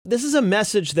this is a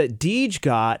message that Deej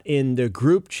got in the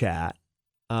group chat,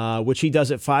 which he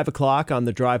does at 5 o'clock on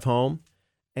the drive home.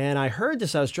 And I heard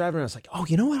this. I was driving around. I was like, oh,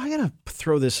 you know what? I got to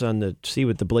throw this on to see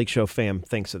what the Blake Show fam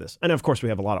thinks of this. And of course, we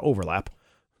have a lot of overlap.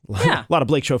 Yeah. A lot of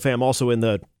Blake Show fam also in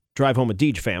the drive home with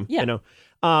Deej fam. Yeah. You know?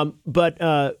 But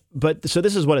so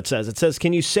this is what it says. It says,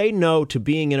 can you say no to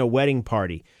being in a wedding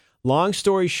party? Long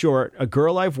story short, a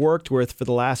girl I've worked with for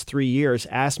the last 3 years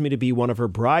asked me to be one of her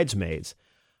bridesmaids.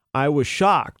 I was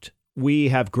shocked. We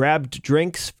have grabbed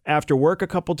drinks after work a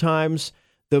couple times.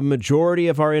 The majority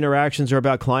of our interactions are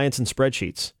about clients and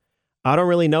spreadsheets. I don't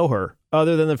really know her,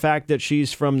 other than the fact that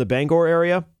she's from the Bangor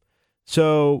area.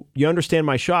 So you understand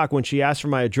my shock when she asked for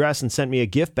my address and sent me a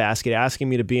gift basket asking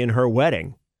me to be in her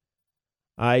wedding.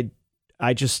 I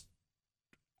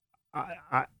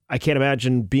can't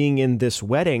imagine being in this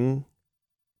wedding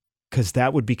because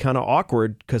that would be kind of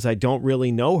awkward because I don't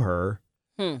really know her.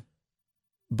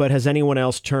 But has anyone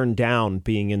else turned down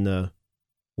being in the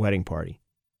wedding party?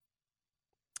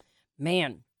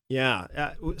 Man. Yeah.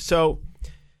 So,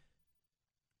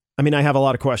 I mean, I have a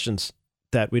lot of questions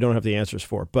that we don't have the answers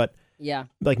for, but yeah,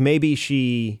 like maybe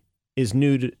she is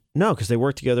new to, no, because they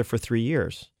worked together for 3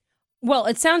 years. Well,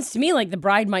 it sounds to me like the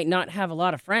bride might not have a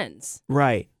lot of friends.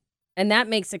 Right. And that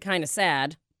makes it kind of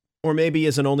sad. Or maybe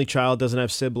as an only child, doesn't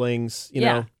have siblings, you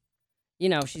know? You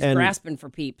know, she's And- grasping for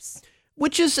peeps.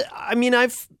 Which is, I mean,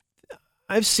 I've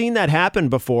seen that happen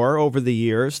before over the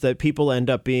years, that people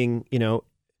end up being, you know,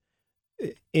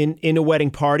 in a wedding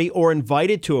party or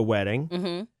invited to a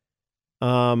wedding,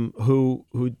 who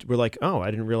were like, oh,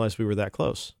 I didn't realize we were that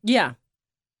close. Yeah.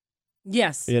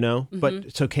 Yes. You know?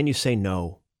 But so can you say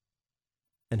no?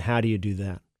 And how do you do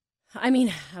that? I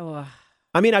mean,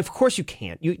 of course you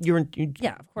can't. You're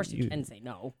yeah, of course you can say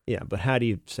no. Yeah, but how do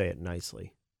you say it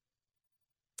nicely?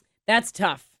 That's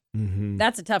tough. Mm-hmm.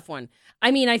 That's a tough one.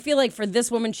 I mean, I feel like for this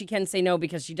woman, she can say no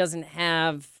because she doesn't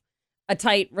have a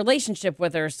tight relationship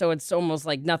with her, so it's almost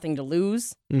like nothing to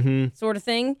lose sort of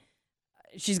thing.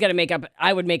 She's got to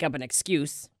I would make up an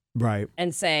excuse. Right.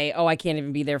 And say, oh, I can't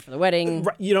even be there for the wedding.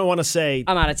 Right. You don't want to say,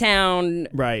 I'm out of town.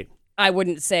 Right. I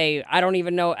wouldn't say, I don't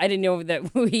even know. I didn't know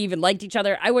that we even liked each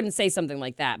other. I wouldn't say something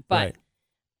like that. But right.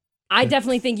 I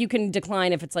definitely think you can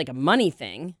decline if it's like a money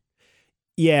thing.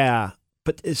 Yeah.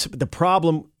 But it's the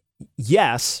problem.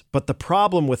 Yes. But the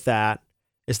problem with that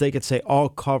is they could say, I'll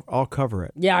cover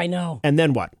it. Yeah, I know. And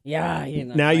then what? Yeah. You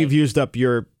know, now right. you've used up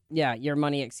your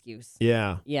money excuse.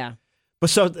 Yeah. Yeah. But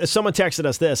so someone texted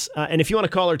us this, and if you want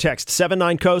to call or text,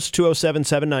 79-COAST,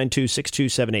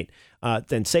 207-792-6278.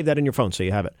 Then save that in your phone so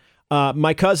you have it.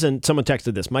 My cousin, someone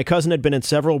texted this. My cousin had been in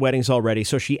several weddings already,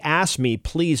 so she asked me,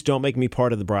 please don't make me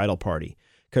part of the bridal party,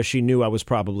 because she knew I was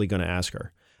probably going to ask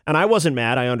her. And I wasn't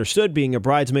mad. I understood being a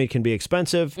bridesmaid can be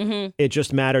expensive. It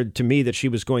just mattered to me that she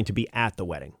was going to be at the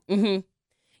wedding.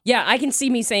 Yeah, I can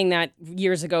see me saying that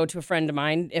years ago to a friend of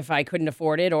mine if I couldn't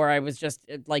afford it, or I was just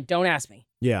like, don't ask me.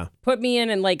 Yeah. Put me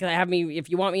in and like have me, if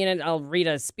you want me in it, I'll read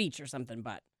a speech or something,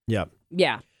 but. Yeah.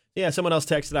 Yeah. Yeah, someone else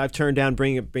texted, I've turned down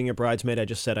being a bridesmaid. I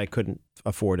just said I couldn't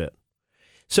afford it.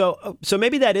 So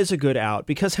maybe that is a good out,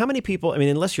 because how many people, I mean,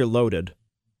 unless you're loaded,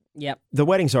 yep, the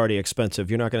wedding's already expensive.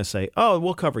 You're not going to say, oh,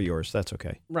 we'll cover yours. That's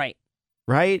okay. Right.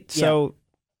 Right? Yeah. So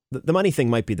the money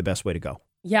thing might be the best way to go.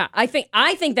 Yeah, I think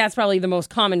that's probably the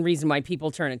most common reason why people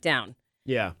turn it down.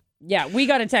 Yeah. Yeah, we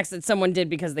got a text that someone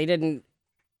did because they didn't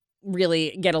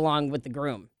really get along with the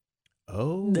groom.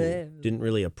 Oh, didn't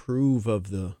really approve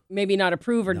of the... Maybe not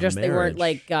approve, or just marriage.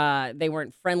 they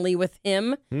weren't friendly with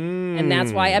him. And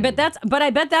that's why, I bet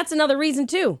that's another reason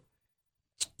too.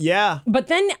 Yeah. But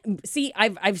then, see,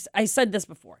 I said this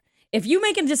before. If you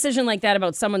make a decision like that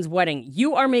about someone's wedding,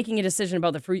 you are making a decision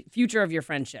about the future of your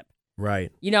friendship.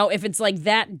 Right. You know, if it's like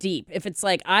that deep, if it's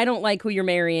like, I don't like who you're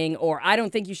marrying, or I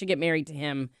don't think you should get married to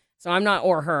him, so I'm not,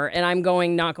 or her, and I'm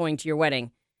not going to your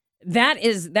wedding. That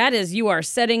is, you are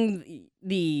setting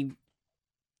the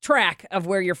track of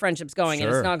where your friendship's going,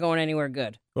 and it's not going anywhere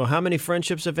good. Well, how many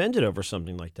friendships have ended over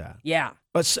something like that? Yeah.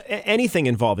 But anything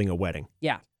involving a wedding.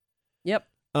 Yeah. Yep.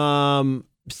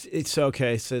 It's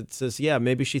okay. So it says, yeah,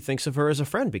 maybe she thinks of her as a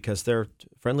friend because they're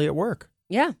friendly at work.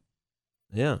 Yeah.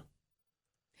 Yeah.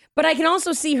 But I can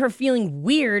also see her feeling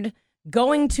weird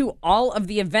going to all of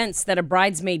the events that a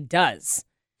bridesmaid does.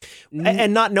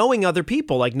 And not knowing other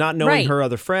people, like not knowing Right. her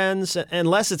other friends,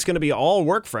 unless it's going to be all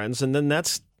work friends. And then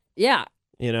that's, Yeah.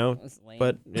 you know, That's lame.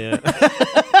 but yeah.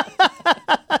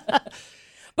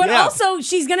 But Yeah. also,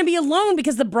 she's going to be alone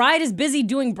because the bride is busy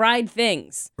doing bride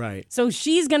things. Right. So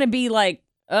she's going to be like,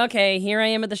 okay, here I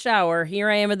am at the shower. Here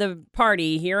I am at the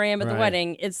party. Here I am at the Right.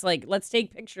 wedding. It's like, let's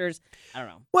take pictures. I don't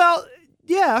know. Well,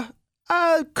 yeah.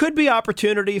 Could be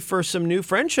opportunity for some new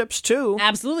friendships, too.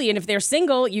 Absolutely. And if they're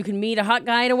single, you can meet a hot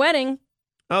guy at a wedding.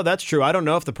 Oh, that's true. I don't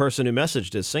know if the person who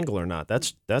messaged is single or not.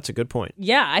 That's a good point.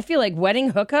 Yeah, I feel like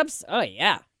wedding hookups. Oh,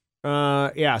 yeah.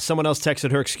 Yeah, someone else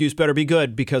texted her excuse better be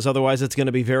good because otherwise it's going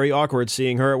to be very awkward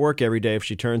seeing her at work every day if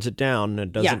she turns it down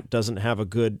and doesn't have a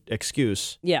good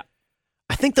excuse. Yeah.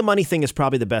 I think the money thing is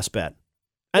probably the best bet.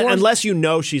 Unless you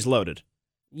know she's loaded.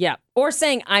 Yeah. Or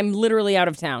saying, I'm literally out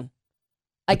of town.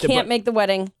 I can't make the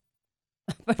wedding.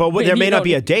 But there may not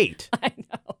be a date. I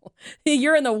know.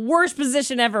 You're in the worst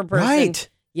position ever, person. Right.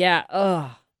 Yeah.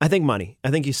 Ugh. I think money.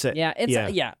 I think you said. Yeah.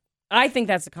 Yeah. I think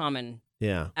that's a common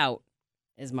Yeah. out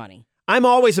is money. I'm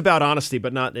always about honesty,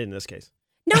 but not in this case.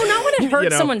 No, not when it hurts You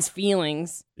know? someone's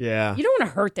feelings. Yeah. You don't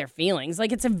want to hurt their feelings.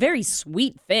 Like, it's a very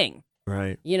sweet thing.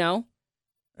 Right. You know?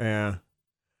 Yeah.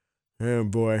 Oh,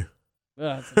 boy.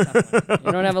 Ugh, it's a tough one.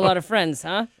 You don't have a lot of friends,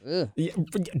 huh? Ugh. Yeah,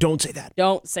 don't say that.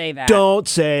 Don't say that. Don't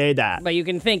say that. But you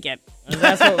can think it.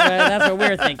 That's what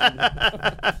we're thinking.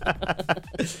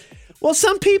 Well,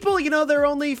 some people, their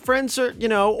only friends are,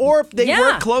 or they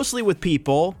work closely with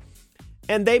people,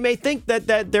 and they may think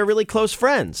that they're really close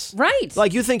friends. Right.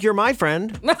 Like you think you're my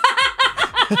friend.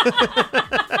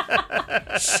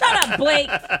 Shut up, Blake.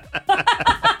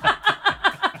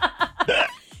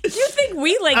 You think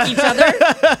we like each other?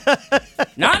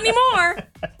 Not anymore.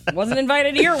 Wasn't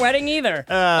invited to your wedding either.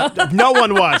 No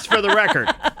one was, for the record.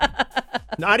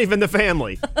 Not even the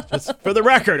family. Just for the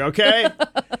record, okay?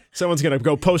 Someone's going to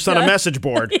go post on a message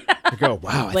board. Yeah. Go,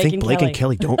 wow, I think Blake and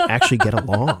Kelly don't actually get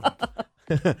along.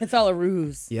 It's all a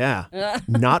ruse. Yeah.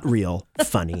 Not real.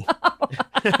 Funny.